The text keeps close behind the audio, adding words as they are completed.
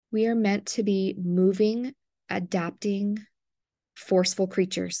We are meant to be moving, adapting, forceful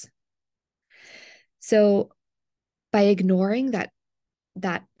creatures. So by ignoring that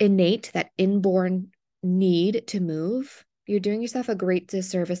innate, that inborn need to move, you're doing yourself a great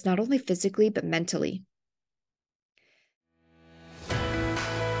disservice, not only physically, but mentally.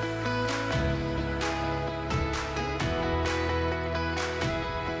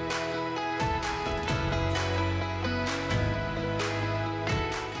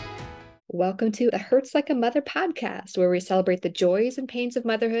 Welcome to a Hurts Like a Mother podcast, where we celebrate the joys and pains of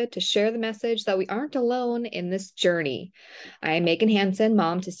motherhood to share the message that we aren't alone in this journey. I am Megan Hansen,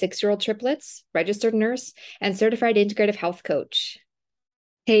 mom to 6-year-old triplets, registered nurse, and certified integrative health coach.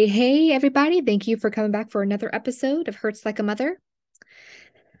 Hey, hey, everybody. Thank you for coming back for another episode of Hurts Like a Mother.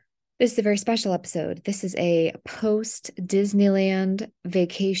 This is a very special episode. This is a post Disneyland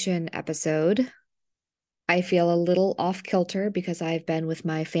vacation episode. I feel a little off kilter because I've been with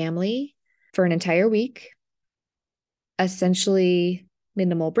my family for an entire week, essentially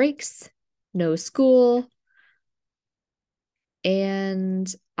minimal breaks, no school.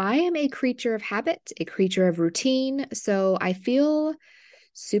 And I am a creature of habit, a creature of routine. So I feel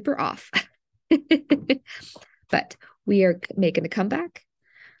super off. But we are making a comeback.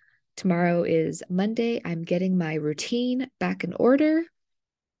 Tomorrow is Monday. I'm getting my routine back in order.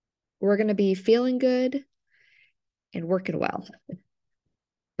 We're going to be feeling good and working well.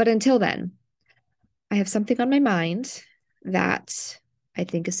 But until then, I have something on my mind that I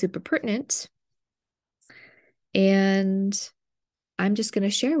think is super pertinent. And I'm just going to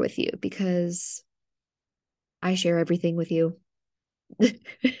share with you because I share everything with you.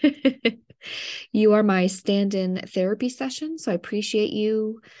 You are my stand in therapy session. So I appreciate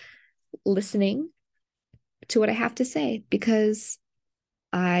you listening to what I have to say because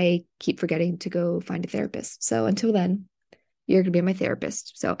I keep forgetting to go find a therapist. So until then, you're going to be my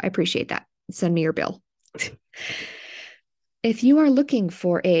therapist. So I appreciate that. Send me your bill. If you are looking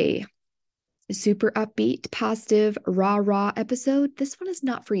for a super upbeat, positive, rah episode, this one is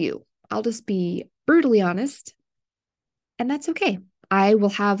not for you. I'll just be brutally honest, and that's okay. I will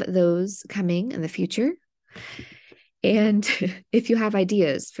have those coming in the future. And if you have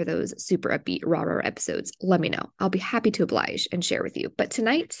ideas for those super upbeat, rah episodes, let me know. I'll be happy to oblige and share with you. But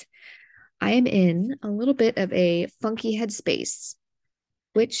tonight, I am in a little bit of a funky headspace,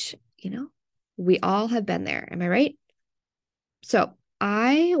 which, we all have been there. Am I right? So,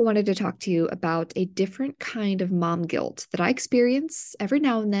 I wanted to talk to you about a different kind of mom guilt that I experience every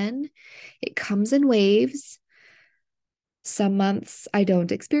now and then. It comes in waves. Some months I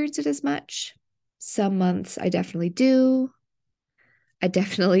don't experience it as much. Some months I definitely do. I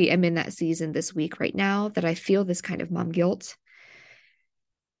definitely am in that season this week right now that I feel this kind of mom guilt.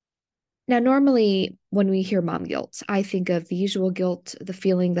 Now, normally when we hear mom guilt, I think of the usual guilt, the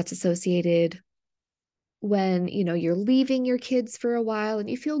feeling that's associated when, you're leaving your kids for a while and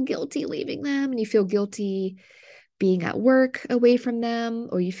you feel guilty leaving them and you feel guilty being at work away from them,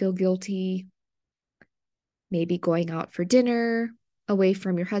 or you feel guilty maybe going out for dinner away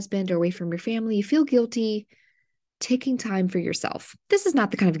from your husband or away from your family. You feel guilty taking time for yourself. This is not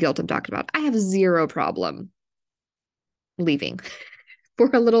the kind of guilt I'm talking about. I have zero problem leaving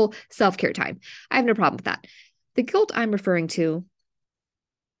for a little self-care time. I have no problem with that. The guilt I'm referring to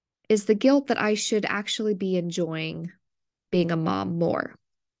is the guilt that I should actually be enjoying being a mom more.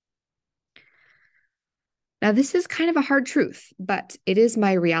 Now, this is kind of a hard truth, but it is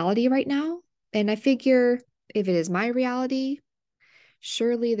my reality right now. And I figure if it is my reality,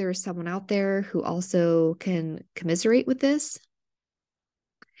 surely there is someone out there who also can commiserate with this.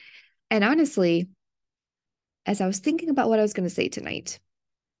 And honestly, as I was thinking about what I was going to say tonight,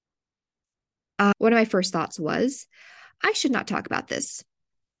 one of my first thoughts was, I should not talk about this,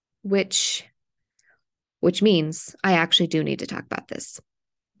 which means I actually do need to talk about this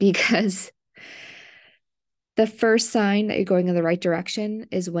because the first sign that you're going in the right direction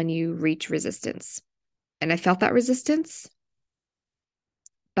is when you reach resistance. And I felt that resistance,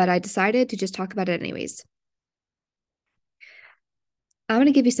 but I decided to just talk about it anyways. I'm going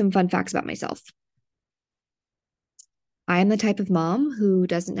to give you some fun facts about myself. I am the type of mom who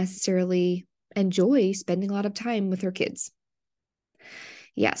doesn't necessarily enjoy spending a lot of time with her kids.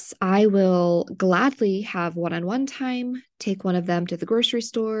 Yes, I will gladly have one on one time, take one of them to the grocery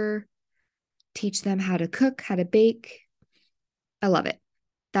store, teach them how to cook, how to bake. I love it.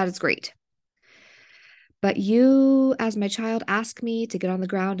 That is great. But you, as my child, ask me to get on the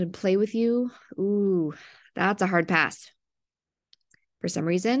ground and play with you. Ooh, that's a hard pass. For some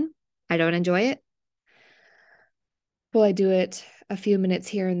reason, I don't enjoy it. Will I do it a few minutes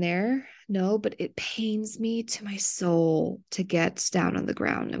here and there? No, but it pains me to my soul to get down on the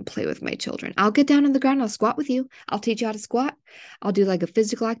ground and play with my children. I'll get down on the ground. I'll squat with you. I'll teach you how to squat. I'll do like a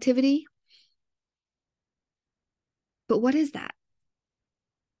physical activity. But what is that?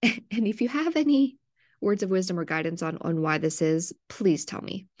 And if you have any words of wisdom or guidance on why this is, please tell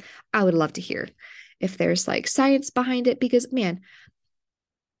me. I would love to hear if there's like science behind it, because man,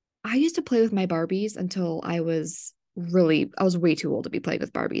 I used to play with my Barbies until I was way too old to be playing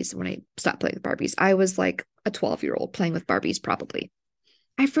with Barbies when I stopped playing with Barbies. I was like a 12-year-old playing with Barbies, probably.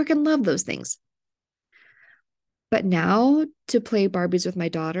 I freaking love those things. But now to play Barbies with my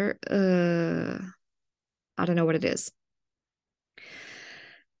daughter, I don't know what it is.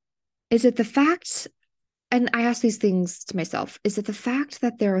 Is it the fact, and I ask these things to myself, is it the fact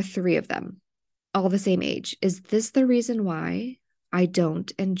that there are three of them, all the same age? Is this the reason why I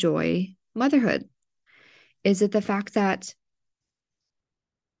don't enjoy motherhood? Is it the fact that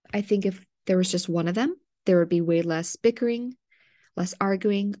I think if there was just one of them, there would be way less bickering, less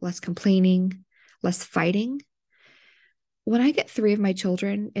arguing, less complaining, less fighting? When I get three of my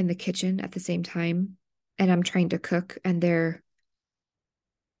children in the kitchen at the same time and I'm trying to cook and they're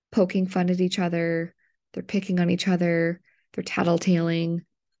poking fun at each other, they're picking on each other, they're tattletaling,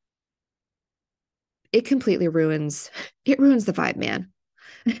 it completely ruins the vibe, man.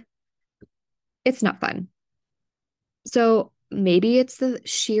 It's not fun. So maybe it's the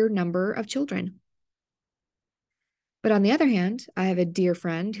sheer number of children. But on the other hand, I have a dear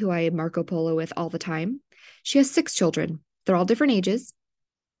friend who I Marco Polo with all the time. She has six children. They're all different ages,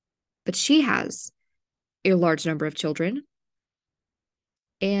 but she has a large number of children.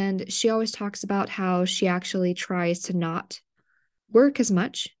 And she always talks about how she actually tries to not work as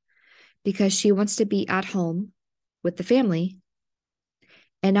much because she wants to be at home with the family.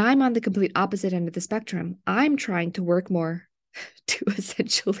 And I'm on the complete opposite end of the spectrum. I'm trying to work more to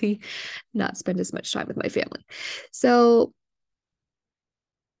essentially not spend as much time with my family. So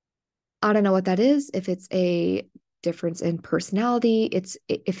I don't know what that is. If it's a difference in personality,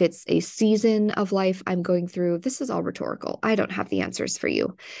 if it's a season of life I'm going through. This is all rhetorical. I don't have the answers for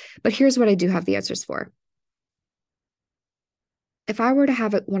you. But here's what I do have the answers for. If I were to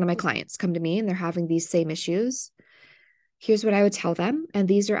have one of my clients come to me and they're having these same issues, here's what I would tell them. And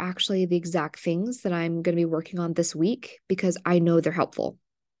these are actually the exact things that I'm going to be working on this week because I know they're helpful.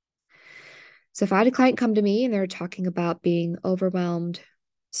 So if I had a client come to me and they're talking about being overwhelmed,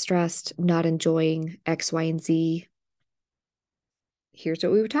 stressed, not enjoying X, Y, and Z, here's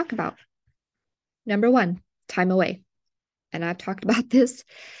what we would talk about. Number one, time away. And I've talked about this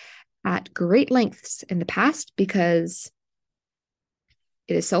at great lengths in the past because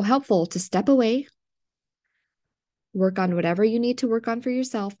it is so helpful to step away, work on whatever you need to work on for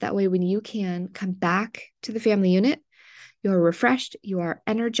yourself. That way, when you can come back to the family unit, you're refreshed, you are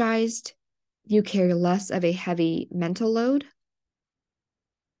energized, you carry less of a heavy mental load,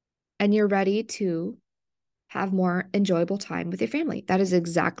 and you're ready to have more enjoyable time with your family. That is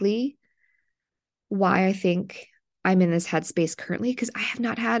exactly why I think I'm in this headspace currently, because I have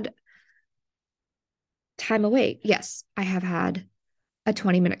not had time away. Yes, I have had a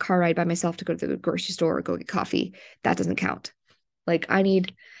 20-minute car ride by myself to go to the grocery store or go get coffee. That doesn't count. Like,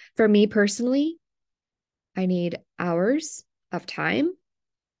 for me personally, I need hours of time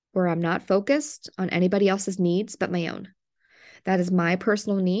where I'm not focused on anybody else's needs but my own. That is my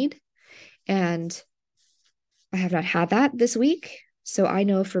personal need. And I have not had that this week. So I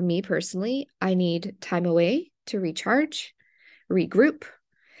know for me personally, I need time away to recharge, regroup,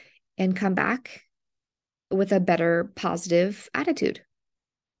 and come back with a better positive attitude.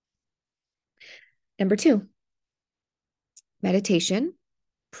 Number two, meditation,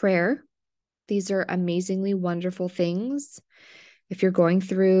 prayer. These are amazingly wonderful things. If you're going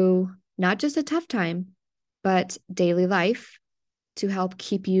through not just a tough time, but daily life to help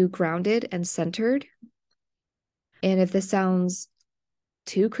keep you grounded and centered. And if this sounds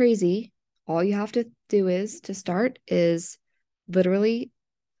too crazy, all you have to do to start is literally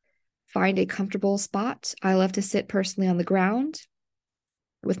find a comfortable spot. I love to sit personally on the ground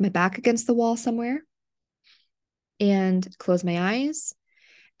with my back against the wall somewhere and close my eyes.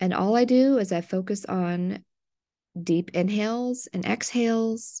 And all I do is I focus on deep inhales and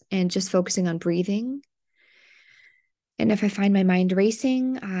exhales and just focusing on breathing. And if I find my mind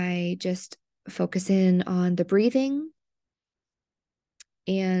racing, I just focus in on the breathing.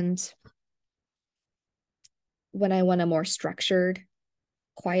 And when I want a more structured,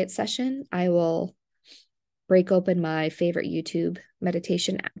 quiet session, I will break open my favorite YouTube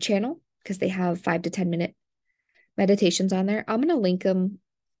meditation channel because they have 5 to 10 minute meditations on there. I'm going to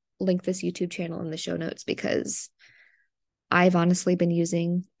link this YouTube channel in the show notes because I've honestly been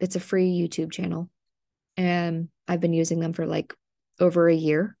using, it's a free YouTube channel, and I've been using them for like over a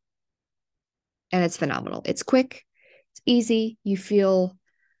year, and it's phenomenal. It's quick, it's easy. You feel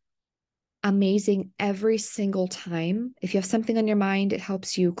amazing every single time. If you have something on your mind, it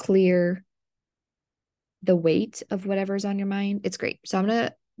helps you clear the weight of whatever's on your mind. It's great. So I'm going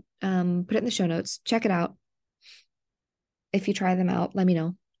to put it in the show notes. Check it out. If you try them out, let me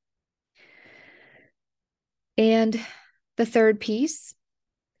know. And the third piece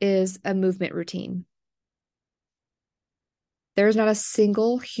is a movement routine. There is not a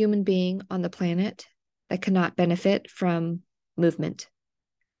single human being on the planet that cannot benefit from movement.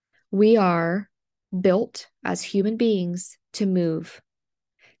 We are built as human beings to move.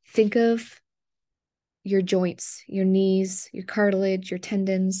 Think of your joints, your knees, your cartilage, your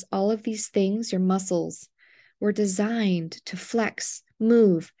tendons, all of these things, your muscles were designed to flex,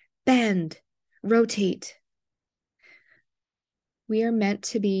 move, bend, rotate. We are meant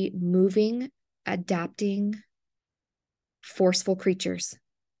to be moving, adapting, forceful creatures.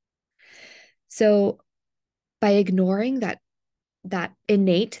 So by ignoring that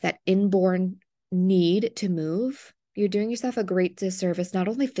innate, that inborn need to move, you're doing yourself a great disservice, not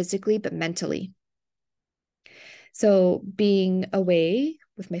only physically, but mentally. So being away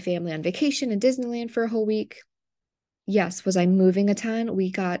with my family on vacation in Disneyland for a whole week, yes, was I moving a ton?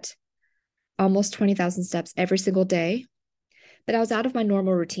 We got almost 20,000 steps every single day, but I was out of my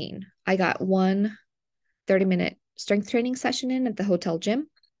normal routine. I got one 30-minute strength training session in at the hotel gym,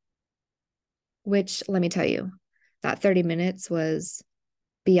 which let me tell you, that 30 minutes was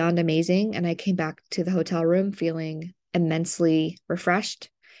beyond amazing. And I came back to the hotel room feeling immensely refreshed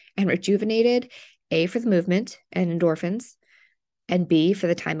and rejuvenated, A, for the movement and endorphins, and B, for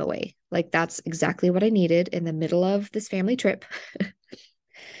the time away. Like that's exactly what I needed in the middle of this family trip.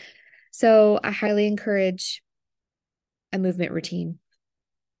 So I highly encourage a movement routine.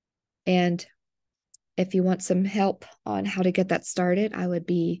 And if you want some help on how to get that started, I would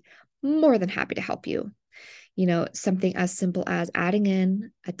be more than happy to help you. You know, something as simple as adding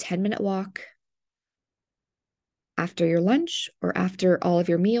in a 10-minute walk after your lunch or after all of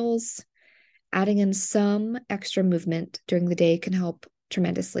your meals, adding in some extra movement during the day can help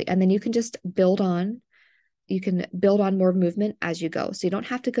tremendously. And then you can just build on, you can build on more movement as you go. So you don't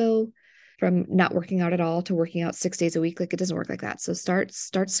have to go from not working out at all to working out 6 days a week. Like it doesn't work like that. So start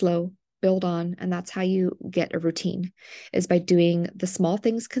slow, build on, and that's how you get a routine, is by doing the small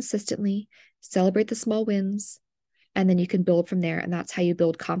things consistently, celebrate the small wins, and then you can build from there. And that's how you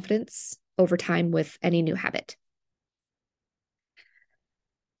build confidence over time with any new habit.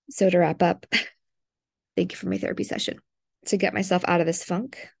 So to wrap up, thank you for my therapy session. To get myself out of this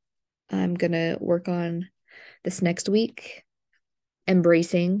funk, I'm going to work on this next week,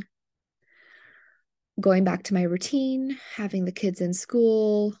 embracing going back to my routine, having the kids in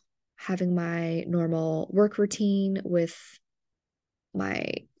school, having my normal work routine with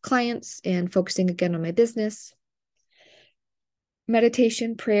my clients, and focusing again on my business,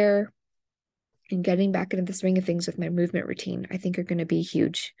 meditation, prayer, and getting back into the swing of things with my movement routine, I think are going to be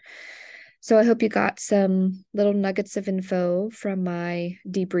huge. So I hope you got some little nuggets of info from my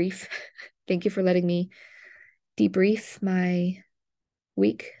debrief. Thank you for letting me debrief my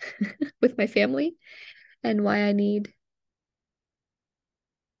week with my family and why I need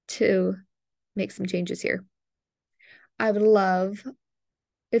to make some changes here. I would love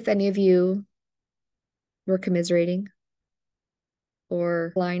if any of you were commiserating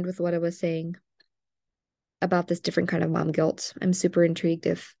or aligned with what I was saying about this different kind of mom guilt. I'm super intrigued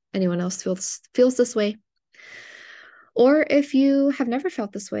if anyone else feels this way. Or if you have never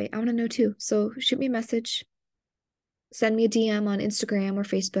felt this way, I want to know too. So shoot me a message, send me a DM on Instagram or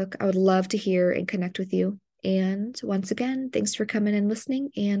Facebook. I would love to hear and connect with you. And once again, thanks for coming and listening,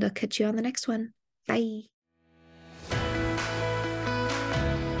 and I'll catch you on the next one. Bye.